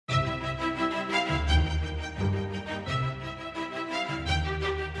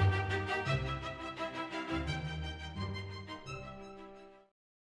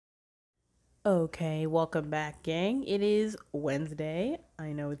Okay, welcome back, gang. It is Wednesday.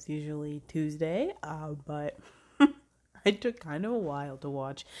 I know it's usually Tuesday, but it took kind of a while to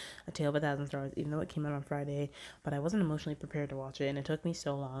watch A Tale of a Thousand Stars, even though it came out on Friday. But I wasn't emotionally prepared to watch it, and it took me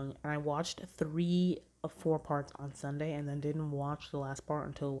so long. And I watched three of four parts on Sunday, and then didn't watch the last part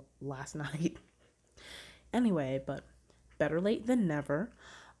until last night. Anyway, but better late than never.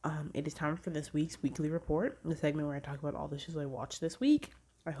 It is time for this week's weekly report, the segment where I talk about all the shows I watched this week.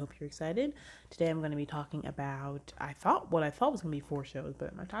 I hope you're excited. Today I'm going to be talking about what I thought was going to be four shows, but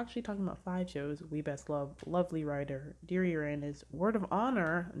I'm actually talking about five shows. We Best Love, Lovely Writer, Dear Uranus, Word of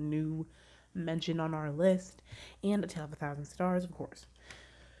Honor, new mention on our list, and A Tale of a Thousand Stars, of course.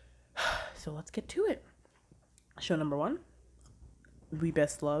 So let's get to it. Show number one, We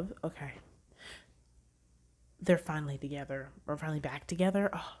Best Love. Okay, they're finally together. Or finally back together.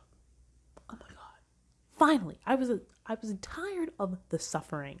 Oh my god! Finally, I was tired of the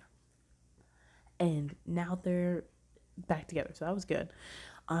suffering, and now they're back together. So that was good.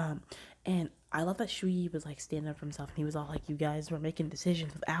 Um, and I love that Shui was like standing up for himself, and he was all like, "You guys were making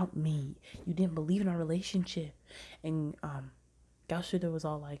decisions without me. You didn't believe in our relationship." And Gao Shuda was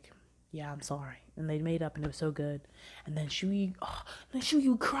all like, "Yeah, I'm sorry," and they made up, and it was so good. And then Shui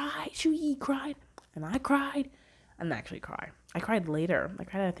cried. Shui cried, and I cried. I didn't actually cry. I cried later. I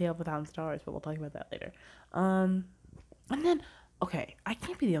cried at A Tale of a Thousand Stars, but we'll talk about that later. Um, and then, okay, I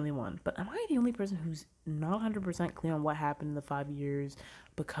can't be the only one, but am I the only person who's not 100% clear on what happened in the 5 years?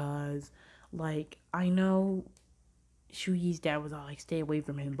 Because, like, I know Shuyi's dad was all like, stay away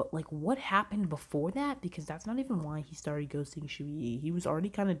from him, but, like, what happened before that? Because that's not even why he started ghosting Shuyi. He was already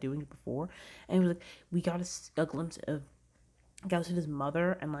kind of doing it before. And it was like, we got a glimpse of Gausu's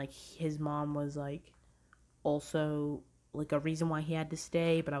mother, and, like, his mom was, like, also like a reason why he had to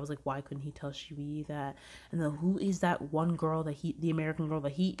stay, but I was like, why couldn't he tell Shui that? And then who is that one girl that the American girl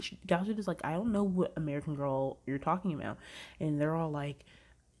that Gausu is like, I don't know what American girl you're talking about, and they're all like,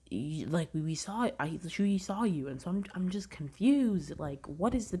 we saw it, Shui saw you, and so I'm just confused. Like,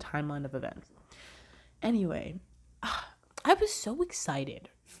 what is the timeline of events? Anyway, I was so excited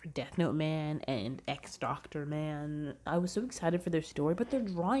for Death Note Man and Ex Doctor Man. I was so excited for their story, but they're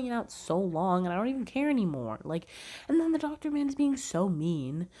drawing it out so long, and I don't even care anymore. Like, and then the Doctor Man is being so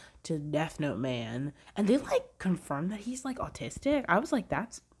mean to Death Note Man, and they like confirm that he's like autistic. I was like,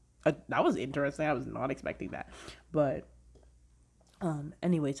 that was interesting. I was not expecting that, but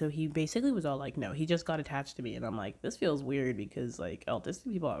anyway, so he basically was all like, no, he just got attached to me, and I'm like, this feels weird because like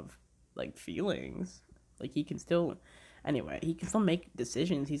autistic people have like feelings. Like he can still anyway, he can still make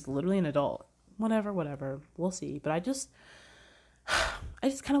decisions. He's literally an adult. Whatever. We'll see. But I just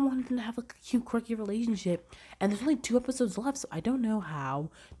kind of wanted them to have a cute, quirky relationship. And there's only two episodes left, so I don't know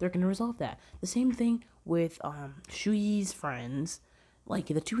how they're going to resolve that. The same thing with Shuyi's friends. Like,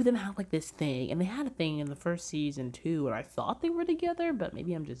 the two of them have, like, this thing. And they had a thing in the first season, too. And I thought they were together, but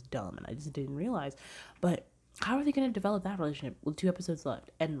maybe I'm just dumb and I just didn't realize. But how are they going to develop that relationship with two episodes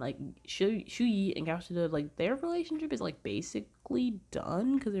left? And, like, Shuyi and Gaoshida, like, their relationship is, like, basically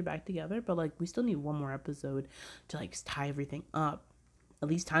done because they're back together. But, like, we still need one more episode to, like, tie everything up, at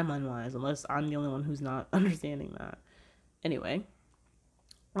least timeline wise, unless I'm the only one who's not understanding that. Anyway,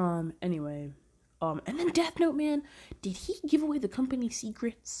 and then Death Note Man, did he give away the company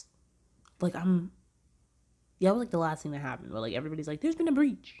secrets? Like, yeah, that was like the last thing that happened. But like everybody's like, there's been a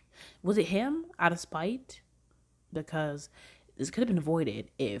breach. Was it him out of spite? Because this could have been avoided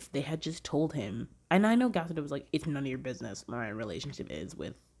if they had just told him. And I know Gasuda was like, it's none of your business. My relationship is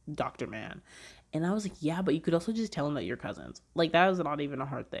with Dr. Man. And I was like, yeah, but you could also just tell him that you're cousins. Like, that was not even a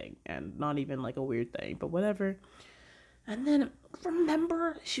hard thing and not even like a weird thing, but whatever. And then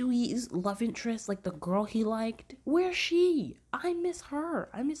remember Shui's love interest, like the girl he liked? Where's she? I miss her.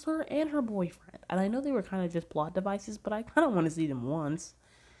 I miss her and her boyfriend. And I know they were kind of just plot devices, but I kind of want to see them once.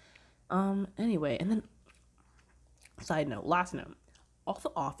 Anyway, and then side note, last note. All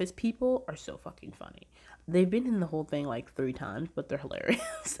the office people are so fucking funny. They've been in the whole thing like 3 times, but they're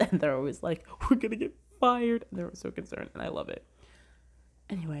hilarious. And they're always like, we're gonna get fired. And they're so concerned, and I love it.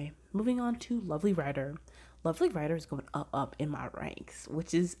 Anyway, moving on to Lovely Writer. Lovely Writer is going up in my ranks,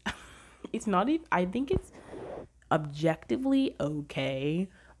 which is, it's not even, I think it's objectively okay,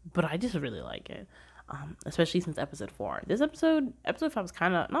 but I just really like it. Especially since episode 4. Episode 5 was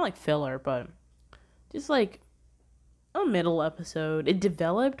kind of, not like filler, but just like a middle episode. It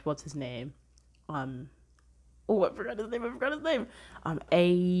developed, what's his name? Oh, I forgot his name.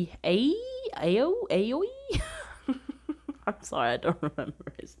 Aoi? I'm sorry, I don't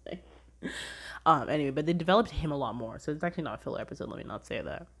remember his name. Anyway, but they developed him a lot more, so it's actually not a filler episode. Let me not say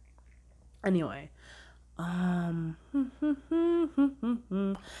that. Anyway, and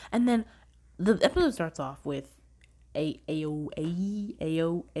then the episode starts off with AOE.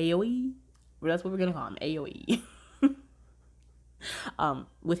 That's what we're gonna call him, AOE.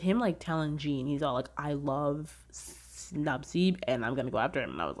 With him like telling Jean, he's all like, I love Nabsib and I'm gonna go after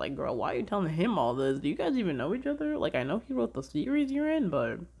him. And I was like, girl, why are you telling him all this? Do you guys even know each other? Like, I know he wrote the series you're in,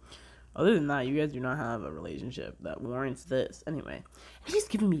 but other than that, you guys do not have a relationship that warrants this. Anyway, he's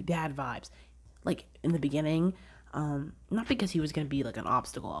giving me bad vibes. Like, in the beginning, not because he was gonna be like an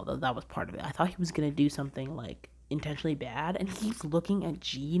obstacle, although that was part of it. I thought he was gonna do something like intentionally bad, and he's looking at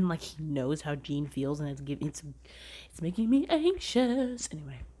Jean like he knows how Jean feels, and it's making me anxious.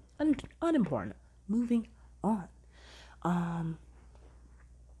 Anyway, unimportant. Moving on. I'm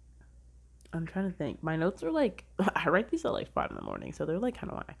trying to think. My notes are like I write these at like 5 in the morning, so they're like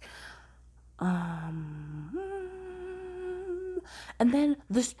kind of whack. And then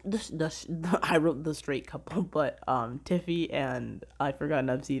I wrote the straight couple, but Tiffy and I forgot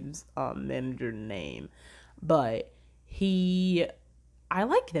Nubsib's manager name, but I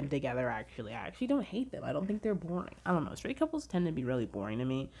like them together. Actually, I actually don't hate them. I don't think they're boring. I don't know. Straight couples tend to be really boring to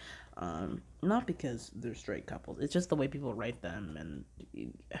me, not because they're straight couples. It's just the way people write them, and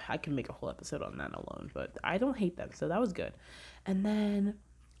I can make a whole episode on that alone. But I don't hate them, so that was good. And then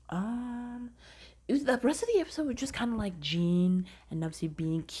it was, the rest of the episode was just kind of like Jean and Nubsy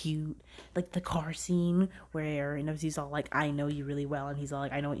being cute, like the car scene where Nubsy's all like, I know you really well, and he's all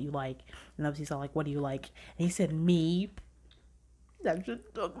like, I know what you like, and Nubsy's all like, what do you like? And he said, me. That just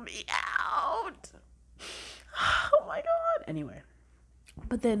took me out. Oh my god. Anyway,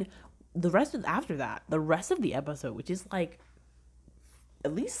 but then the rest of the episode, which is like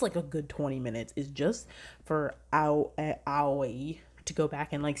at least like a good 20 minutes, is just for Aoi to go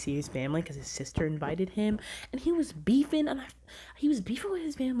back and like see his family because his sister invited him, and he was beefing with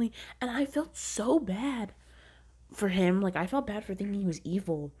his family, and I felt so bad for him. Like, I felt bad for thinking he was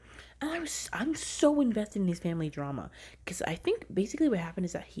evil, and I'm so invested in his family drama, because I think basically what happened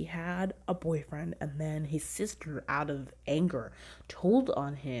is that he had a boyfriend, and then his sister, out of anger,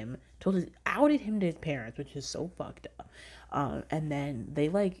 outed him to his parents, which is so fucked up. And then they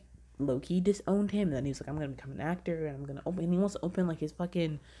like low-key disowned him, and then he was like, I'm gonna become an actor, and he wants to open like his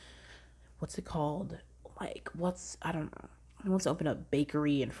fucking, what's it called, like, I don't know, he wants to open a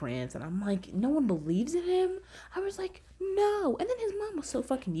bakery in France, and I'm like, no one believes in him. I was like, no. And then his mom was so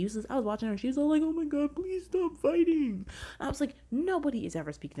fucking useless. I was watching her, and she was all like, oh my god, please stop fighting. And I was like, nobody is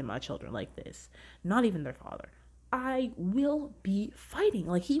ever speaking to my children like this, not even their father. I will be fighting.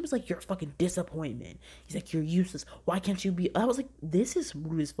 Like, he was like, you're a fucking disappointment. He's like, you're useless. Why can't you be? I was like, this is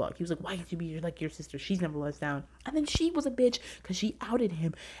rude as fuck. He was like, why can't you be like your sister? She's never let us down. And then she was a bitch because she outed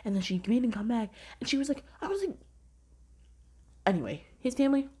him, and then she made him come back, and she was like, I was like, anyway, his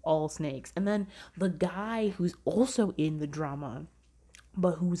family, all snakes. And then the guy who's also in the drama,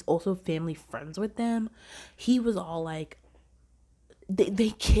 but who's also family friends with them, he was all like, they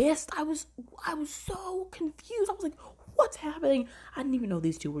kissed. I was so confused. I was like, what's happening? I didn't even know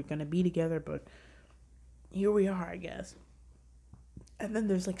these two were gonna be together, but here we are, I guess. And then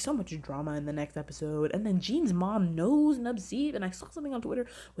there's like so much drama in the next episode. And then Jean's mom knows Nubsib. And I saw something on Twitter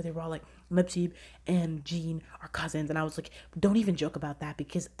where they were all like, Nubsib and Jean are cousins. And I was like, don't even joke about that,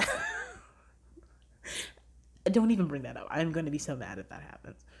 because don't even bring that up. I'm going to be so mad if that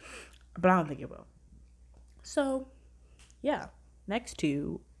happens. But I don't think it will. So, yeah. Next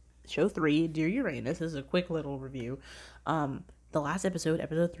to show 3, Dear Uranus. This is a quick little review. The last episode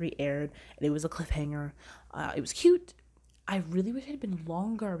 3, aired. And it was a cliffhanger. It was cute. I really wish it had been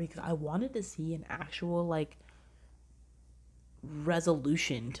longer, because I wanted to see an actual, like,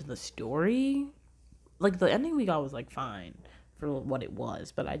 resolution to the story. Like, the ending we got was, like, fine for what it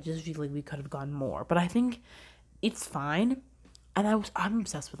was, but I just feel like we could have gone more. But I think it's fine, and I'm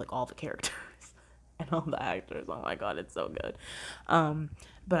obsessed with, like, all the characters and all the actors. Oh my god, it's so good.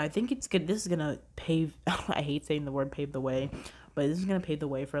 But I think it's good. This is gonna pave, I hate saying the word pave the way, but this is gonna pave the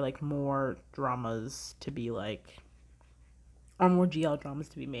way for, like, more dramas to be, like, or more GL dramas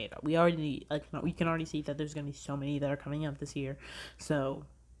to be made. We can already see that there's gonna be so many that are coming out this year, so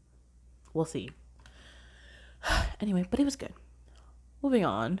we'll see. Anyway, but it was good. Moving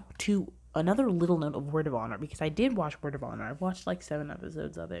on to another little note of Word of Honor, because I did watch Word of Honor. I've watched like 7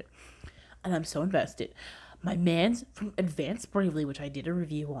 episodes of it, and I'm so invested. My man's from Advanced Bravely, which I did a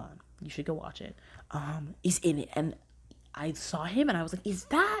review on, you should go watch it, is in it, and I saw him and I was like, is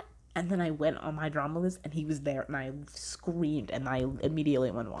that? And then I went on my drama list, and he was there, and I screamed, and I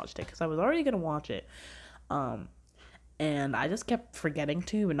immediately went and watched it, because I was already going to watch it, and I just kept forgetting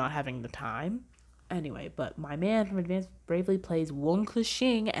to and not having the time, Anyway, but my man from Advanced Bravely plays Wong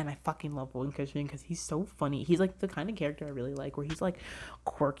Kushing, and I fucking love Wong Kushing because he's so funny. He's like the kind of character I really like, where he's like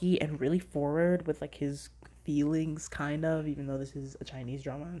quirky and really forward with like his feelings, kind of, even though this is a Chinese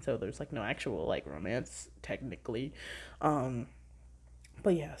drama, and so there's like no actual like romance technically.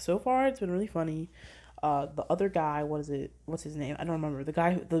 But yeah, so far it's been really funny. The other guy, what is it? What's his name? I don't remember. The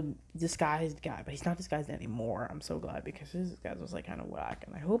guy, the disguised guy, but he's not disguised anymore. I'm so glad because his disguise was like kind of whack,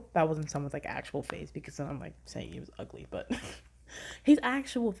 and I hope that wasn't someone's like actual face because then I'm like saying he was ugly, but his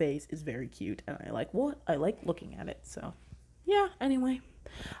actual face is very cute, and I like looking at it. So yeah. Anyway,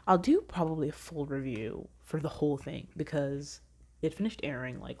 I'll do probably a full review for the whole thing because it finished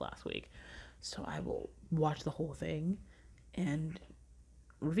airing like last week, so I will watch the whole thing and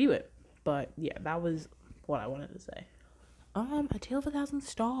review it. But yeah, that was what I wanted to say. A Tale of a Thousand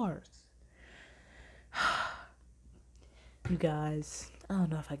Stars. You guys, I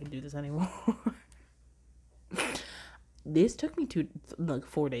don't know if I can do this anymore. This took me like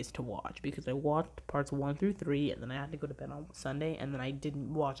 4 days to watch because I watched parts 1 through 3, and then I had to go to bed on Sunday, and then I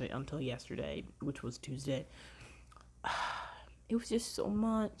didn't watch it until yesterday, which was Tuesday. It was just so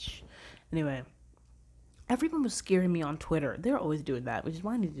much. Anyway, everyone was scaring me on Twitter. They're always doing that, which is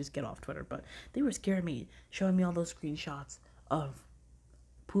why I need to just get off Twitter. But they were scaring me, showing me all those screenshots of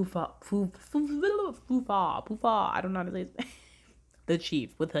Poofa. I don't know how to say his name. The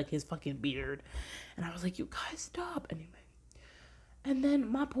chief with like his fucking beard. And I was like, you guys stop. Anyway. And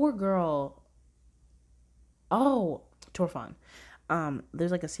then my poor girl. Oh, Torfan.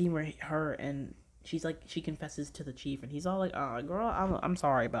 There's like a scene where her and she's like, she confesses to the chief, and he's all like, oh, girl, I'm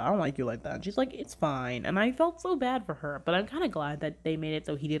sorry, but I don't like you like that. And she's like, it's fine. And I felt so bad for her, but I'm kind of glad that they made it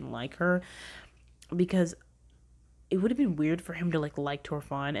so he didn't like her, because it would have been weird for him to like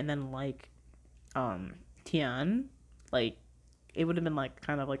Torfan and then like Tian. Like, it would have been like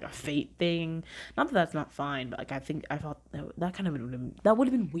kind of like a fate thing. Not that that's not fine, but like I felt that kind of would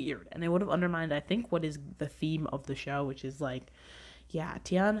have been weird, and it would have undermined I think what is the theme of the show, which is like, yeah,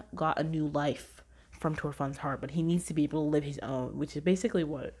 Tian got a new life from Torfan's heart, but he needs to be able to live his own, which is basically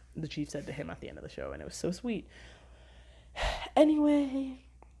what the chief said to him at the end of the show, and it was so sweet. Anyway,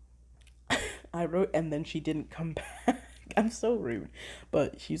 I wrote, and then she didn't come back. I'm so rude,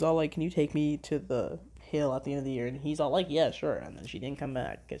 but she's all like, can you take me to the hill at the end of the year? And he's all like, yeah, sure. And then she didn't come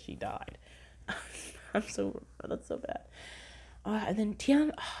back because she died. That's so bad. And then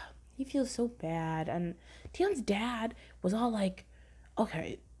Tian, he feels so bad, and Tian's dad was all like,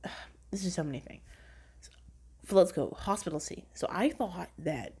 okay, this is so many things. So let's go hospital scene. So I thought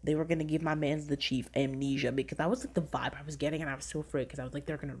that they were gonna give my man's the chief amnesia, because that was like the vibe I was getting, and I was so afraid because I was like,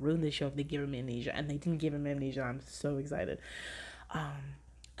 they're gonna ruin the show if they give him amnesia, and they didn't give him amnesia. I'm so excited.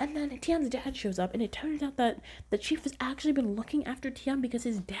 And then Tian's dad shows up, and it turns out that the chief has actually been looking after Tian because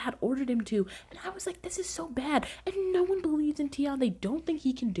his dad ordered him to. And I was like, this is so bad. And no one believes in Tian. They don't think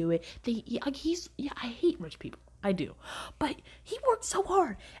he can do it. I hate rich people. I do. But he worked so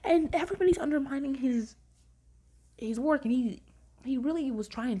hard, and everybody's undermining his work, and he really was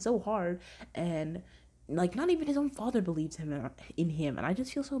trying so hard, and like not even his own father believes in him, and I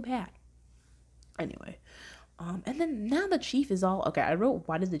just feel so bad. Anyway, and then now the chief is all okay. I wrote,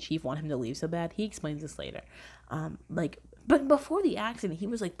 why does the chief want him to leave so bad? He explains this later. But before the accident, he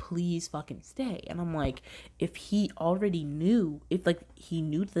was like, please fucking stay. And I'm like, if he already knew, if like he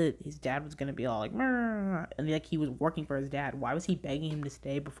knew that his dad was gonna be all like, and like he was working for his dad, why was he begging him to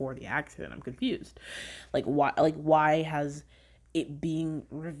stay before the accident? I'm confused. Why has it being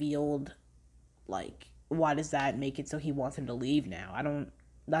revealed, like, why does that make it so he wants him to leave now?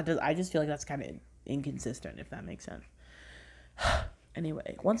 I just feel like that's kind of inconsistent, if that makes sense.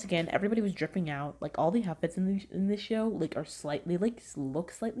 Anyway, once again, everybody was dripping out. Like, all the outfits in this show like are slightly like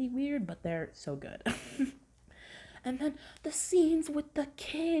look slightly weird, but they're so good. And then the scenes with the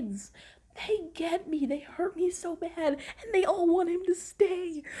kids, they get me. They hurt me so bad, and they all want him to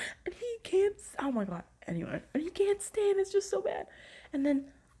stay, and he can't. Oh my god. Anyway, and he can't stay, and it's just so bad. And then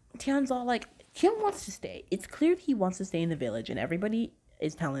Tian's all like, Tian wants to stay. It's clear that he wants to stay in the village, and everybody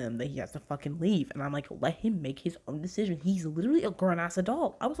is telling him that he has to fucking leave. And I'm like, let him make his own decision. He's literally a grown-ass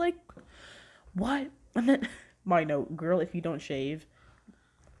adult. I was like, what? And then, my note, girl, if you don't shave,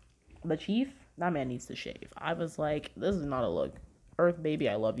 the chief, that man needs to shave. I was like, this is not a look. Earth baby,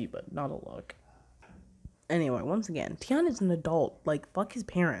 I love you, but not a look. Anyway, once again, Tian is an adult. Like, fuck his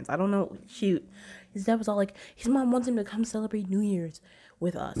parents. I don't know. Shoot. His dad was all like, his mom wants him to come celebrate New Year's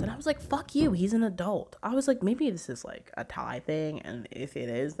with us. And I was like, fuck you. He's an adult. I was like, maybe this is like a Thai thing. And if it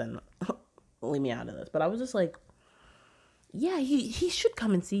is, then leave me out of this. But I was just like, yeah, he should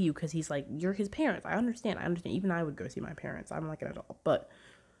come and see you because he's like, you're his parents. I understand. Even I would go see my parents. I'm like an adult. But,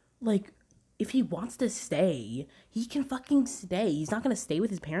 like, if he wants to stay, he can fucking stay. He's not gonna stay with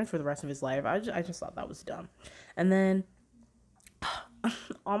his parents for the rest of his life. I just thought that was dumb. And then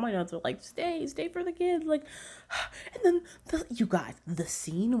all my notes were like, stay for the kids, like, and then you guys, the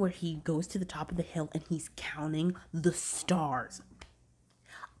scene where he goes to the top of the hill and he's counting the stars.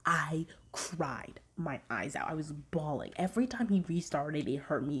 I cried my eyes out. I was bawling. Every time he restarted, it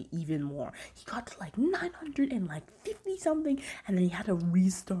hurt me even more. He got to like 950 something, and then he had to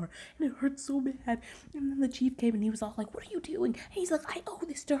restart, and it hurt so bad. And then the chief came, and he was all like, "What are you doing?" And he's like, "I owe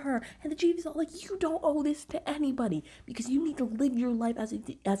this to her." And the chief is all like, "You don't owe this to anybody, because you need to live your life as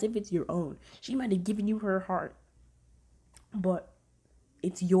if it's your own. She might have given you her heart, but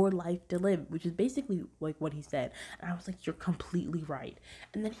it's your life to live," which is basically like what he said. And I was like, you're completely right.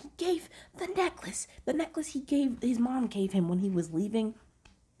 And then he gave the necklace his mom gave him when he was leaving.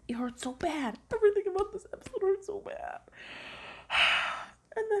 It hurt so bad. Everything about this episode hurt so bad.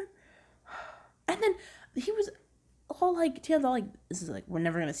 And then he was all like, Tian's all like, this is like, we're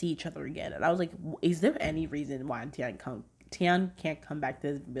never gonna see each other again. And I was like, is there any reason why Tian can't come back to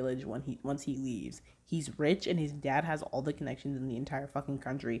his village once he leaves? He's rich and his dad has all the connections in the entire fucking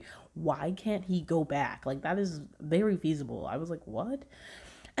country. Why can't he go back? Like, that is very feasible. I was like, what?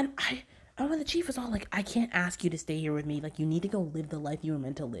 And when the chief was all like, I can't ask you to stay here with me. Like, you need to go live the life you were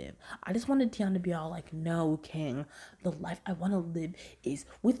meant to live. I just wanted Tian to be all like, no, King. The life I want to live is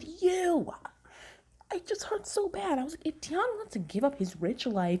with you. I just hurt so bad. I was like, if Tian wants to give up his rich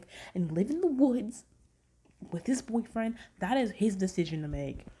life and live in the woods with his boyfriend, that is his decision to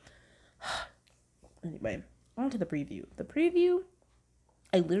make. Anyway, on to the preview. The preview,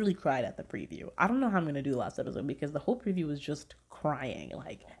 I literally cried at the preview. I don't know how I'm gonna do the last episode because the whole preview was just crying.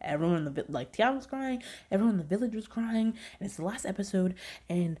 Like, everyone in the Tian was crying, everyone in the village was crying, and it's the last episode.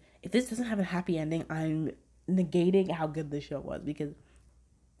 And if this doesn't have a happy ending, I'm negating how good this show was, because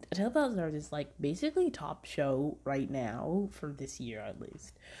A Tale of 1000 Stars is like basically top show right now for this year at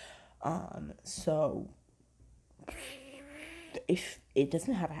least. So if it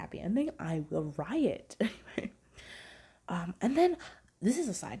doesn't have a happy ending, I will riot. Anyway, and then this is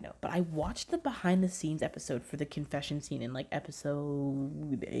a side note, but I watched the behind the scenes episode for the confession scene in like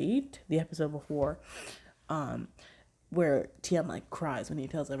episode 8, the episode before, where Tian like cries when he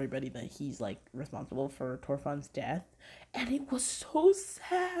tells everybody that he's like responsible for Torfan's death, and it was so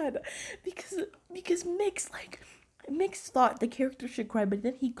sad because Mix thought the character should cry, but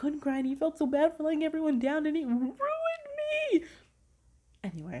then he couldn't cry, and he felt so bad for letting everyone down, and it ruined me.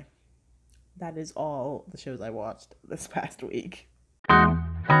 Anyway, that is all the shows I watched this past week.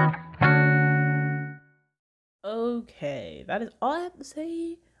 Okay, that is all I have to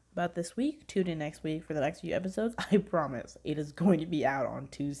say about this week. Tune in next week for the next few episodes. I promise it is going to be out on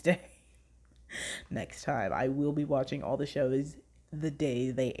Tuesday. Next time, I will be watching all the shows the day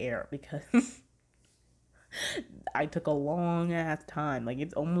they air, because I took a long ass time. Like,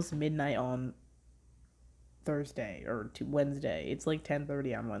 it's almost midnight on Thursday or Wednesday. It's like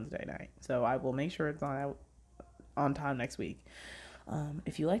 10:30 on Wednesday night. So I will make sure it's out on time next week.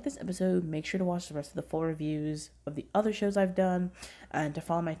 If you like this episode, make sure to watch the rest of the full reviews of the other shows I've done, and to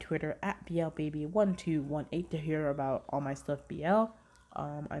follow my Twitter at BLBaby1218 to hear about all my stuff BL.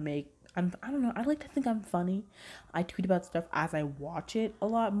 I don't know, I like to think I'm funny. I tweet about stuff as I watch it a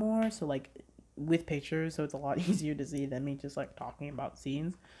lot more, so like with pictures, so it's a lot easier to see than me just like talking about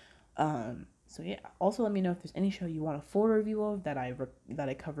scenes. So yeah, also let me know if there's any show you want a full review of that I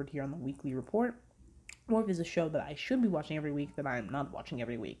covered here on the weekly report, or if there's a show that I should be watching every week that I'm not watching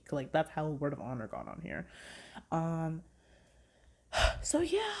every week. Like, that's how Word of Honor got on here. So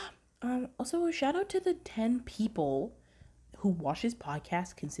yeah. Also, a shout out to the 10 people who watch this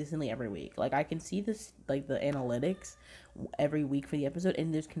podcast consistently every week. Like, I can see this, like, the analytics every week for the episode,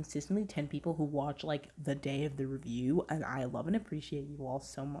 and there's consistently 10 people who watch, like, the day of the review, and I love and appreciate you all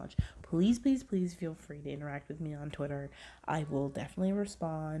so much. Please, please, please feel free to interact with me on Twitter. I will definitely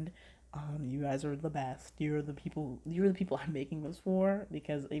respond. You guys are the best. You're the people I'm making this for,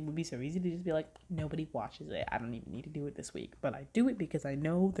 because it would be so easy to just be like, nobody watches it. I don't even need to do it this week, but I do it because I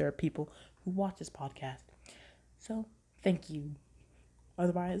know there are people who watch this podcast. So, thank you.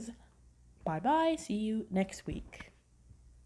 Otherwise, bye-bye. See you next week.